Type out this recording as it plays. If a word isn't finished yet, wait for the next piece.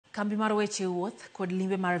Kambi mar weche wuoth kod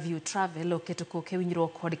limbe mar Viutravel oketo koke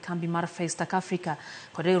winjruok kod kambi mar Festac Africa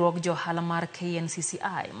kod riwruog johala mar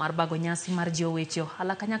KNCCI mar bago nyasi mar jiwo weche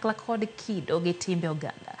ohala kanyakla kod kido gi timbe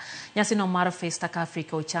oganda. Nyasi no mar Festac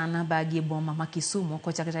Africa ochan bagi e boma ma Kisumu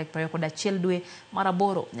kochakre tarik 21 dwe mar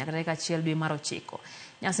 8 nyaka tarik 1 dwe mar 9.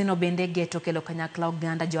 Nyasi no bende geto kelo kanyakla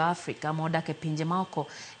oganda jo Afrika modak e pinje maoko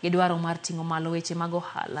gi dwaro mar ting'o malo weche mag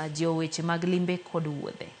ohala, jiwo weche mag limbe kod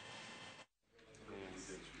wuodhe.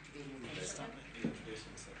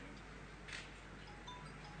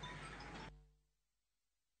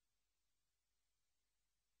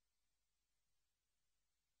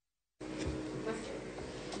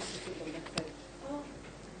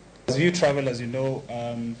 As Viutravel, as you know,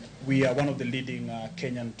 we are one of the leading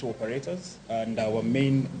Kenyan tour operators, and our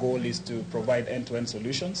main goal is to provide end-to-end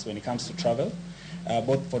solutions when it comes to travel,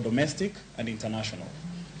 both for domestic and international.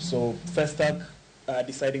 So Festac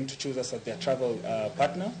deciding to choose us as their travel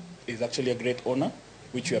partner is actually a great honor,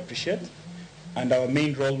 which we appreciate. And our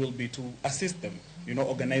main role will be to assist them,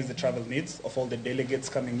 organize the travel needs of all the delegates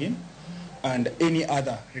coming in and any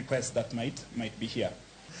other requests that might be here.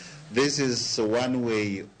 This is one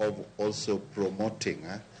way of also promoting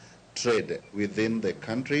trade within the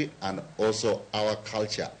country and also our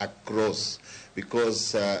culture across,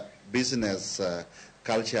 because business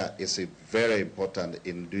culture is very important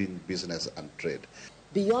in doing business and trade.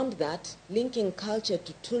 Beyond that, linking culture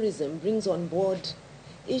to tourism brings on board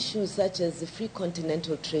issues such as the free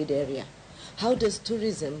continental trade area. How does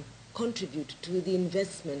tourism contribute to the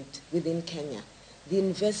investment within Kenya, the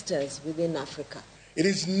investors within Africa? It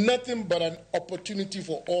is nothing but an opportunity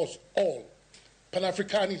for us all,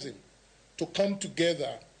 Pan-Africanism, to come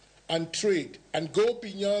together and trade and go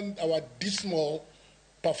beyond our dismal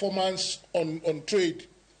performance on trade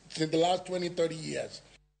in the last 20, 30 years.